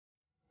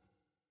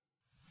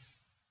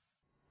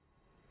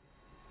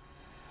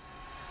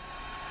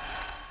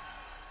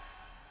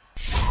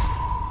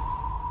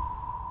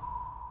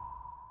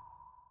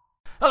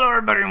Hello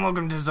everybody and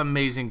welcome to this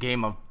amazing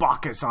game of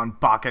Bacchus on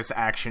Bacchus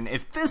action.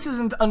 If this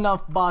isn't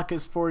enough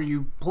Bacchus for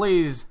you,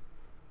 please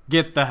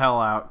get the hell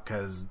out,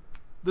 because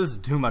this is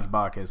too much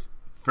Bacchus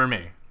for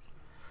me.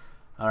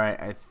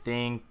 Alright, I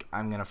think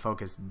I'm going to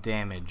focus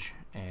damage,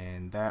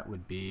 and that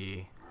would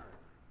be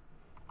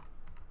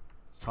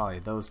probably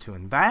those two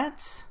and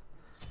that.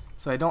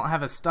 So I don't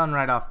have a stun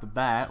right off the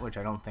bat, which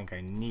I don't think I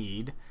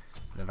need.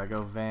 But if I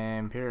go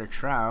Vampiric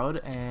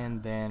Shroud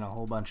and then a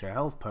whole bunch of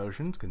health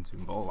potions,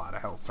 consume a lot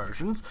of health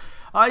potions,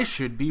 I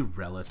should be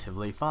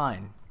relatively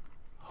fine.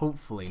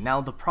 Hopefully.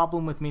 Now the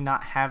problem with me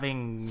not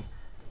having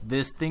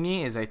this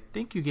thingy is I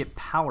think you get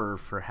power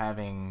for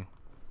having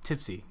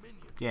tipsy.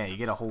 Yeah, you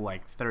get a whole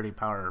like 30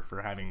 power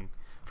for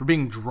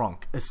being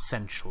drunk,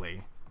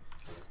 essentially.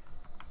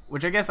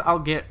 Which I guess I'll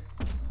get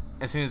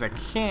as soon as I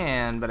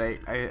can, but I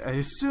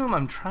assume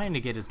I'm trying to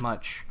get as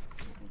much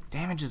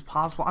damage as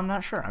possible. I'm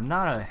not sure. I'm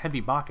not a heavy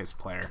Bacchus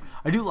player.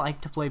 I do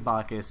like to play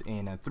Bacchus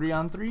in a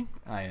 3-on-3.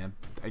 I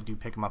do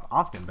pick him up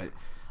often, but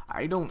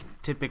I don't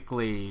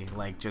typically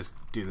like just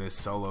do this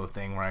solo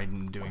thing where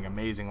I'm doing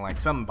amazing like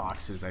some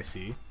boxes I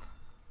see.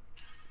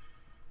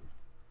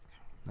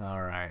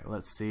 Alright,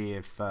 let's see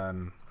if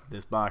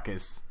this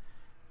Bacchus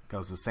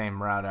goes the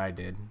same route I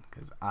did,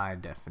 because I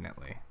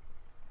definitely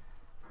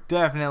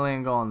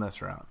am going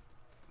this route.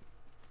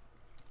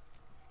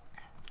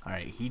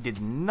 Alright, he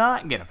did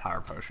not get a power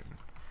potion.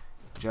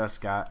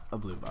 Just got a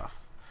blue buff.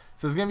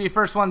 So it's going to be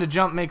first one to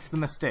jump makes the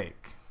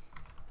mistake.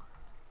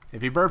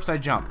 If he burps, I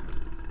jump.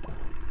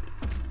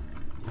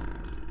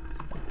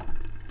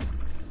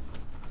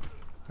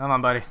 Come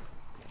on, buddy.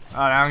 Oh,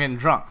 now I'm getting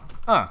drunk.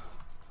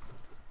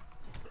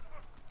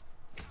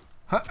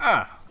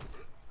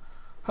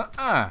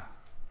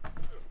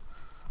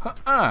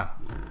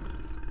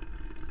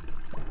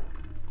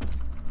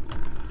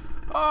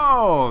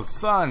 Oh,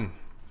 son.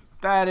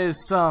 That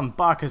is some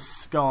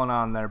Bacchus going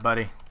on there,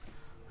 buddy.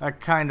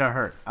 That kinda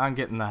hurt. I'm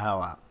getting the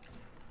hell out.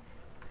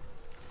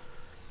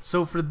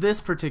 So for this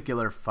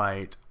particular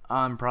fight,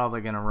 I'm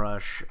probably gonna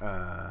rush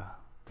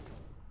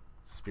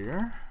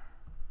Spear?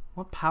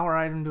 What power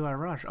item do I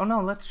rush? Oh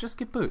no, let's just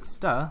get boots.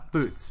 Duh.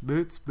 Boots.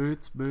 Boots.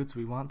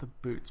 We want the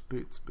boots.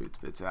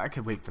 I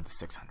could wait for the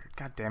 600.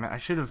 God damn it. I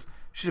should have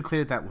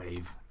cleared that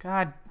wave.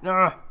 God.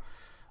 Ugh.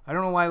 I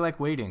don't know why I like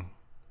waiting.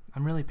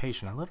 I'm really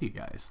patient. I love you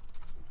guys.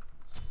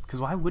 Because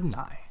why wouldn't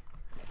I?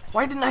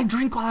 Why didn't I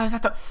drink while I was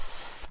at the...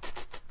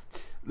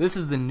 This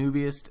is the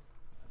noobiest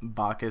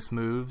Bacchus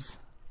moves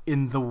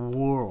in the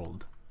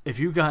world. If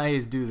you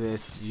guys do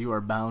this, you are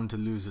bound to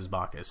lose as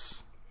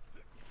Bacchus.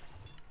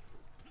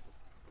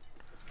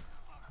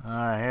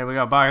 Alright, here we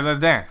go, Bacchus, let's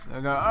dance.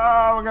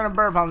 Oh, we're gonna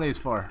burp on these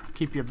four.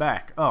 Keep your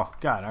back. Oh,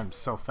 God, I'm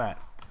so fat.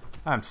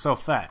 I'm so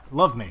fat.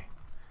 Love me.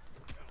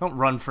 Don't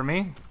run for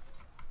me.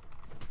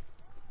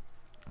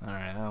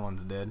 Alright, that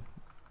one's dead.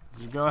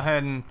 So go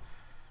ahead and...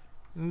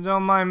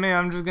 Don't mind me,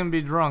 I'm just gonna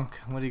be drunk.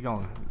 What are you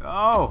going?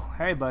 Oh,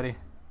 hey, buddy.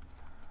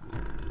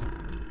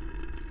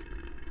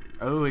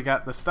 Oh, we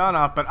got the stun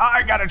off, but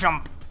I gotta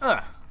jump.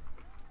 Ugh.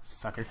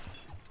 Sucker.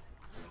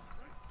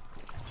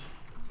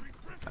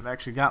 I've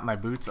actually got my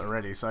boots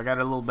already, so I got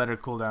a little better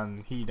cooldown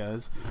than he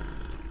does.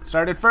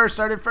 Started first.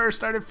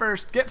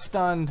 Get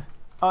stunned.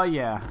 Oh,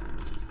 yeah.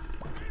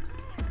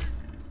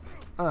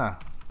 Oh,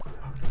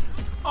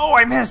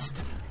 I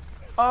missed.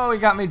 Oh, he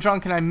got me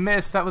drunk and I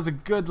missed. That was a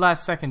good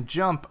last second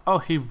jump. Oh,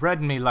 he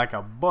read me like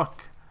a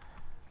book.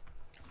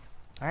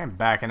 I ain't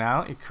backing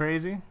out. You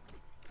crazy? You're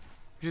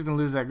just gonna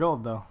lose that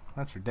gold, though.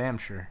 That's for damn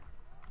sure.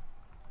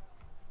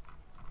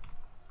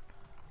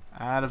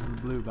 Out of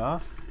the blue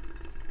buff.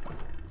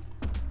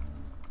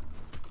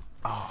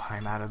 Oh,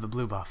 I'm out of the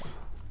blue buff.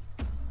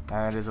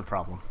 That is a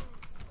problem.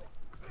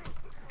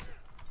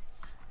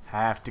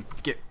 Have to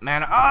get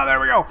mana. Oh, there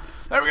we go.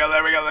 There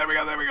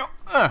we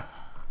go.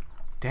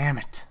 Damn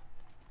it.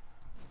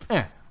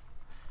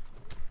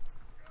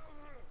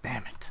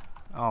 Damn it.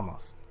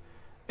 Almost.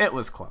 It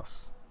was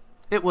close.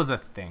 It was a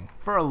thing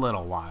for a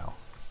little while.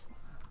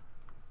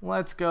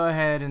 Let's go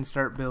ahead and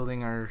start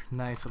building our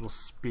nice little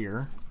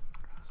spear.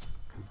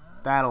 'Cause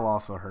that'll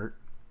also hurt.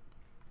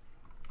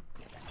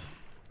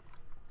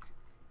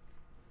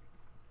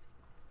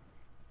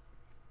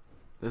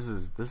 This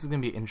is gonna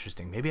be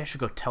interesting. Maybe I should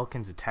go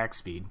Telkin's attack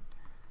speed.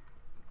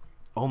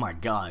 Oh my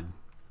god.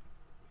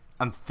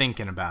 I'm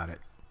thinking about it.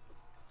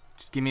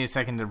 Just give me a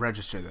second to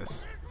register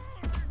this.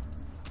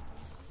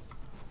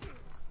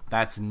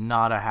 That's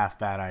not a half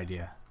bad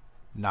idea.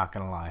 Not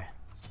gonna lie.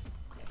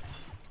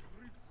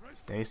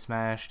 Stay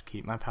smashed.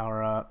 Keep my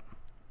power up.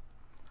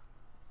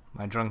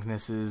 My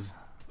drunkenness is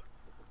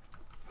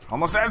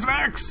almost as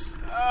max.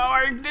 Oh,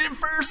 I did it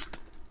first.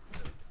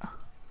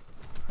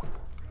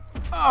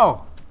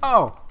 Oh,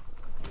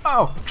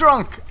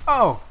 drunk.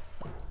 Oh,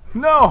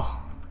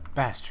 no,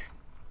 bastard.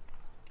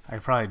 I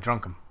probably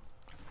drunk him.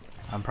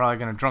 I'm probably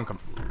gonna drunk him.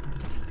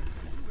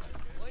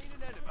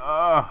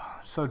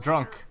 Oh, so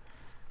drunk.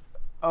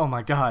 Oh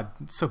my god,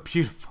 it's so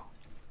beautiful.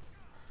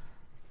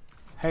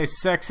 Hey,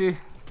 sexy.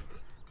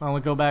 Why don't we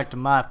go back to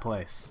my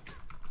place?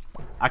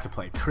 I could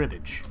play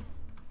cribbage.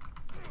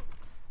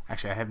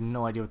 Actually, I have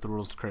no idea what the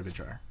rules to cribbage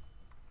are.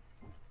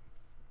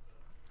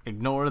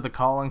 Ignore the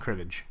call on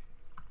cribbage.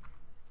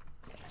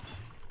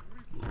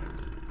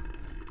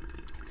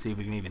 See if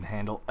we can even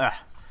handle.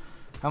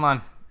 Come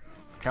on.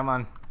 Come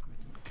on.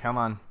 Come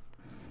on.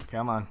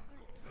 Come on.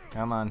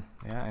 Come on.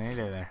 Yeah, I need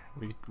it there.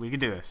 We could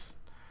do this.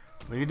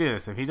 We could do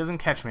this. If he doesn't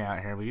catch me out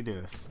here, we could do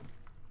this.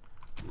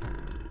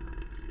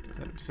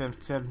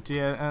 70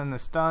 and the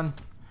stun.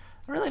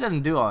 It really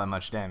doesn't do all that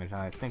much damage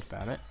now I think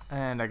about it.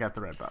 And I got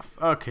the red buff.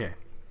 Okay.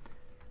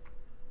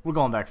 We're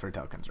going back for a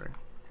Telkin's ring.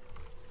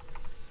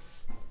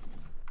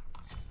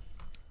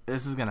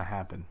 This is gonna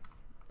happen.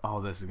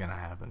 Oh, this is gonna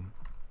happen.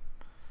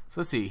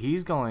 So let's see.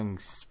 He's going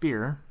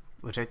spear,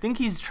 which I think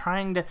he's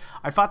trying to.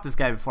 I fought this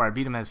guy before. I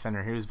beat him as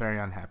Fender. He was very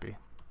unhappy.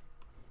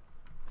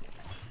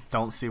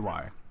 Don't see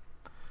why.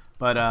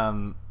 But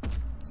I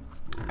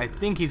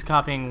think he's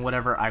copying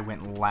whatever I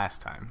went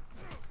last time.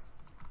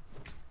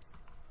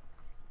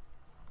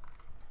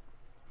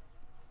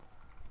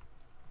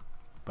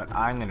 But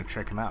I'm gonna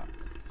trick him out.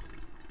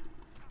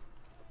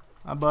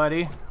 Oh,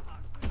 buddy.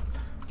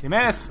 You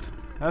missed.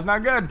 That's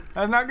not good.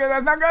 That's not good.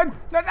 That's not good.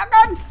 That's not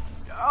good.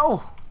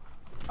 Oh.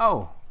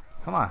 Oh.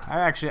 Come on. I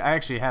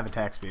actually have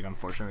attack speed,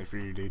 unfortunately for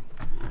you, dude.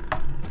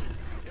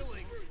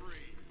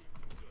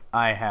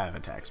 I have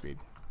attack speed.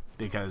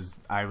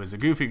 Because I was a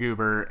goofy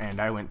goober and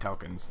I went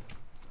Telkins.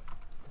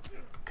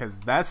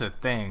 Because that's a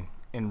thing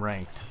in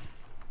ranked.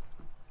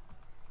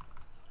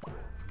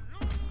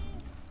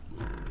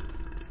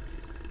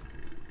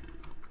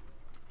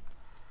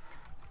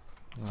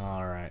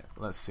 Alright,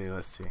 let's see. Go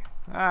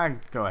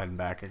ahead and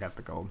back. I got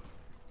the gold.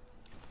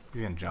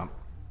 He's gonna jump.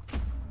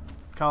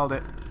 Called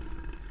it.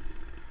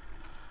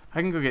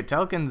 I can go get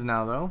Telkins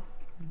now, though.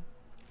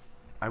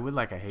 I would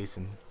like a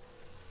hasten.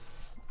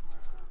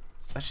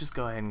 Let's just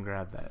go ahead and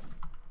grab that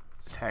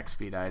attack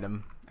speed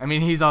item. I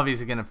mean, he's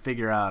obviously gonna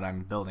figure out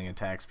I'm building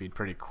attack speed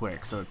pretty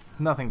quick, so it's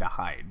nothing to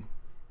hide.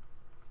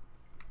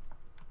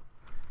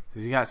 So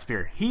he's got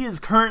spear. He is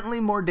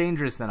currently more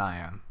dangerous than I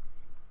am.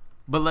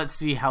 But let's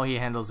see how he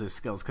handles his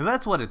skills, because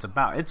that's what it's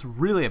about. It's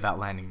really about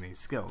landing these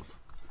skills.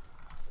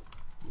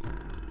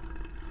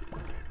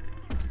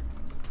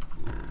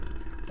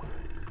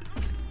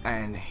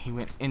 And he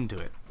went into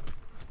it.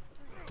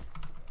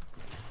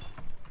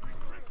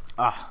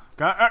 Uh-oh.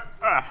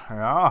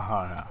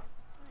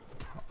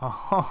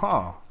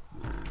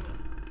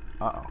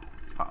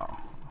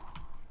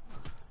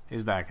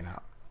 He's backing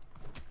out.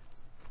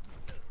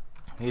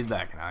 He's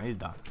backing out. He's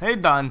done.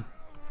 He's done.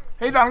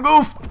 He's done,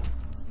 goof!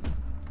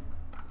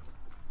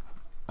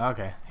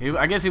 Okay.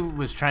 I guess he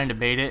was trying to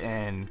bait it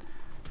and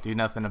do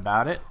nothing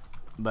about it.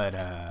 But,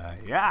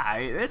 yeah,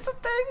 it's a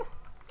thing.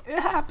 It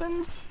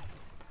happens.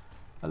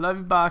 I love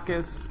you,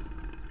 Bacchus.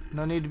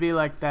 No need to be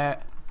like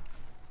that,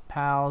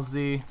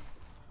 palsy.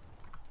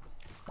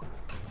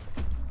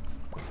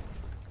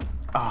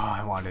 Oh,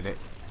 I wanted it.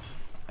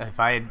 If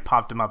I had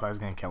popped him up, I was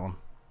going to kill him.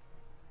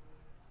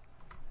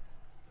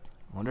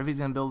 I wonder if he's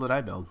going to build what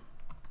I build.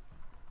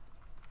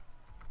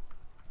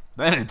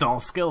 Then it's all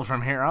skill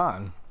from here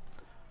on.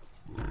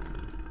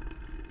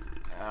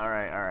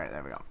 Alright,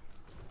 there we go.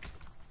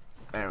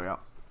 There we go.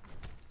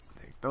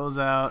 Take those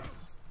out.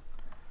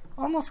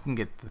 Almost can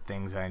get the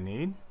things I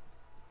need.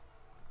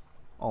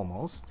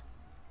 Almost.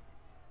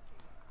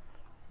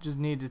 Just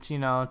need to, you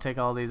know, take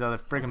all these other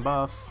friggin'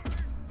 buffs.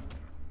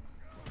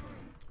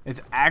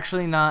 It's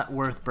actually not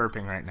worth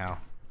burping right now.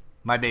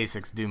 My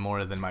basics do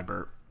more than my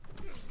burp.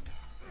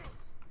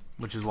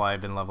 Which is why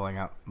I've been leveling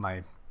up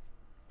my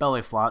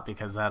belly flop,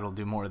 because that'll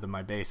do more than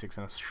my basics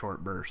in a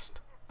short burst.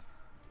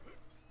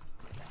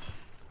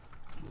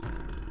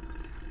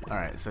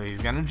 Alright, so he's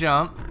gonna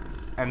jump,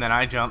 and then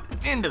I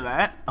jump into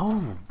that.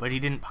 Oh, but he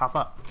didn't pop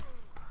up.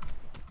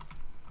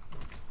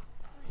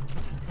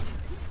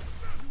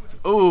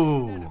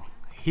 Oh,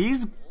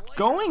 he's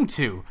going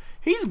to.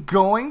 He's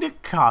going to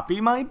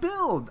copy my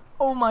build.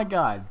 Oh my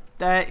god,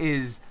 that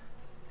is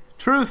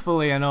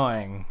truthfully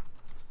annoying.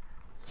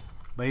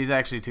 But he's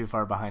actually too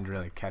far behind to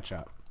really catch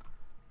up.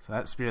 So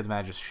that Spear of the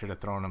Magus should have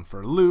thrown him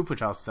for a loop,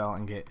 which I'll sell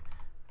and get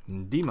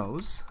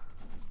demos.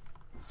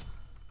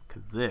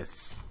 Because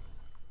this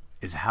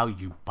is how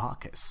you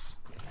Bacchus.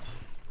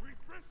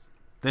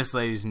 This,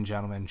 ladies and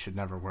gentlemen, should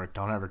never work.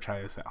 Don't ever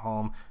try this at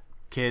home.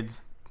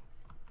 Kids,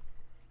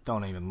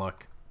 don't even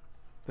look.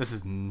 This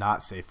is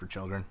not safe for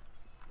children.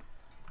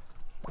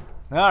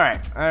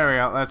 Alright, there we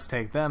go. Let's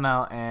take them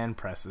out and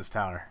press this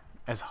tower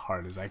as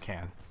hard as I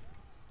can.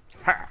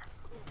 Ha!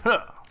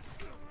 Huh!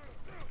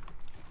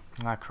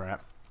 Ah,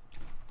 crap.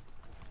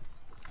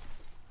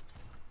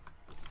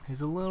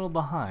 He's a little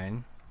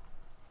behind.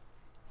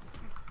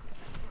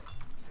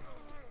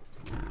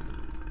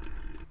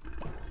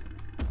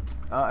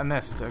 Oh, I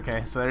missed.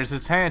 Okay, so there's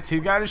his chance. He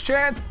got his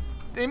chance.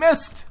 He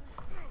missed.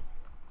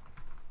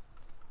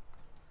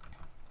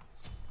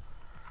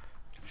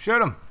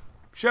 Shoot him.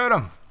 Shoot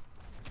him.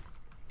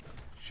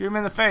 Shoot him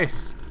in the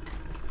face.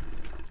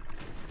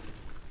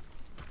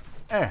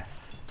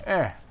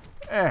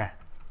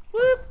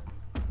 Whoop.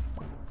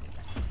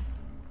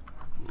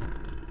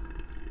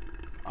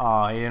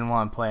 Oh, he didn't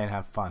want to play and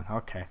have fun.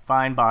 Okay,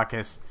 fine,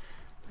 Bacchus.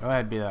 Go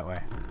ahead, be that way.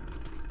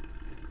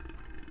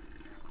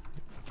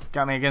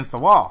 Got me against the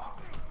wall.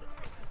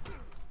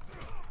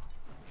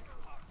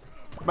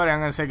 Buddy, I'm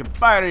gonna say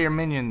goodbye to your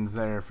minions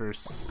there for a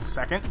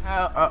second.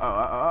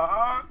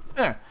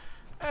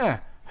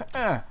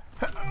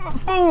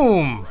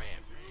 Boom!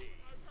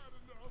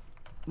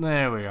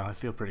 There we go. I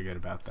feel pretty good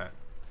about that.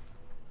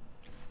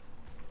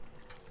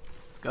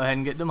 Let's go ahead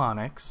and get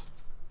demonics.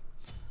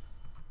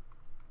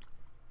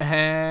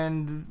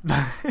 And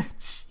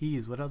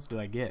jeez, what else do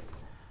I get?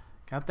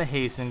 Got the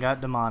hasten,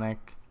 got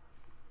demonic.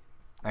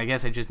 I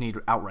guess I just need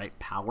outright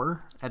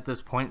power at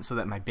this point so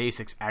that my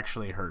basics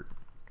actually hurt.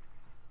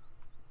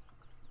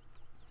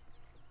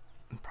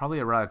 Probably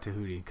a Rod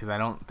Tahuti, because I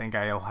don't think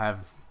I'll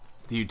have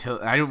the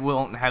utility. I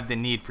won't have the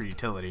need for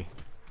utility.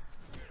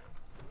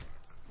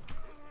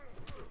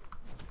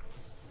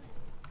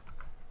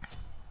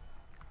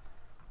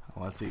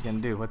 What's he gonna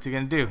do? What's he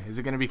gonna do? Is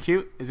it gonna be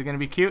cute? Is it gonna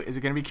be cute? Is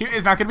it gonna be cute?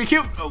 It's not gonna be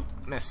cute! Oh,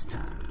 missed.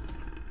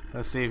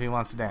 Let's see if he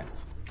wants to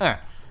dance.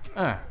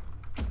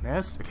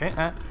 Missed. Okay.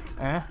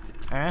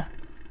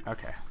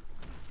 Okay.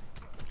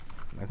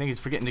 I think he's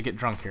forgetting to get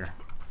drunk here.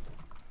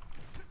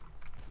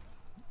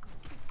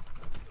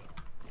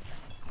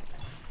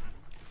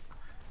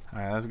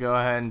 Alright, let's go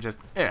ahead and just...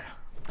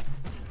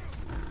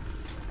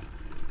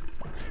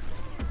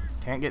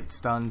 Can't get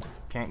stunned.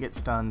 Can't get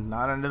stunned.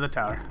 Not under the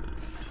tower.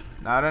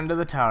 Not under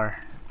the tower.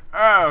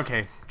 Oh,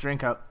 okay.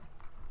 Drink up.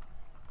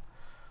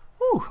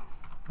 Whew.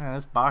 Man,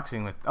 this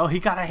boxing with... Oh, he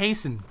got a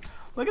hasten.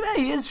 Look at that.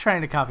 He is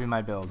trying to copy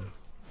my build.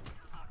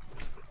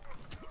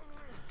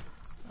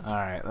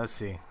 Alright, let's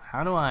see.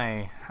 How do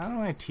I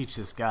teach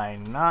this guy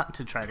not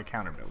to try to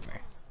counter build me?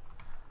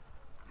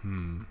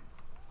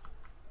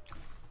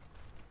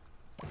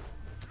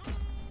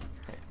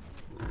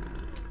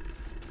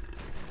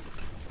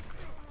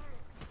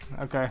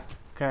 Okay.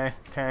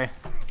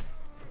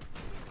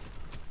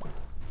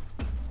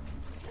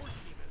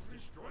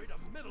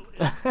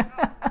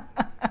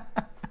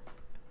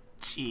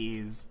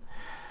 Jeez.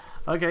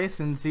 Okay,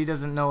 since he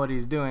doesn't know what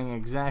he's doing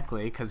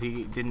exactly, because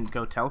he didn't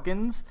go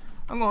Telkins,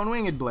 I'm going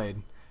Winged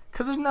Blade.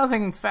 Because there's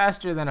nothing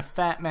faster than a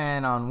fat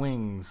man on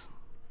wings.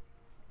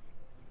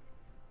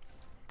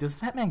 Does the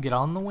fat man get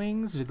on the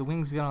wings, or do the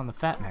wings get on the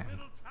fat man?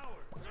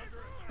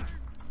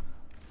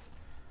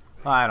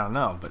 Well, I don't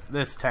know, but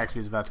this attack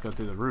speed is about to go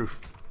through the roof.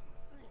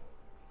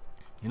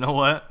 You know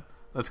what?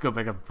 Let's go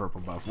pick up a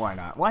purple buff. Why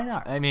not? Why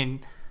not? I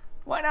mean,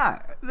 why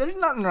not? There's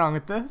nothing wrong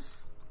with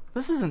this.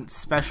 This isn't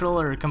special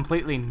or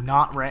completely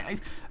not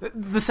ranked.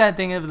 The sad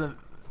thing of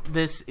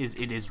this is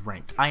it is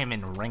ranked. I am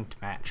in a ranked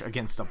match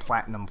against a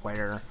platinum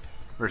player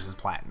versus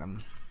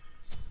platinum.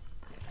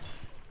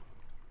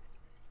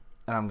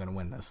 And I'm going to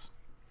win this.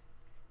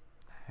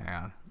 Hang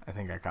on. I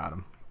think I caught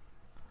him.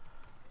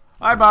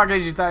 Hi,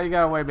 Bacchus. You thought you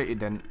got away, but you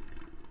didn't.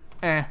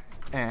 Oh,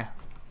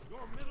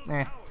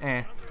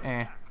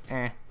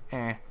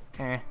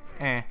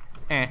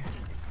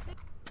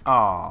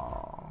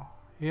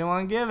 you don't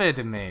want to give it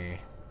to me.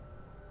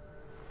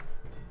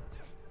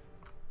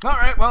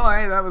 Alright, well,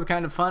 that was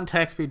kind of fun.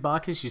 Attack speed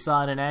Bacchus, you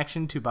saw it in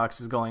action. 2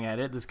 boxes going at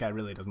it. This guy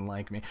really doesn't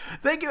like me.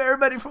 Thank you,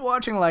 everybody, for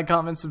watching. Like,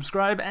 comment,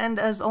 subscribe, and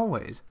as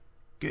always,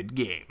 good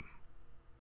game.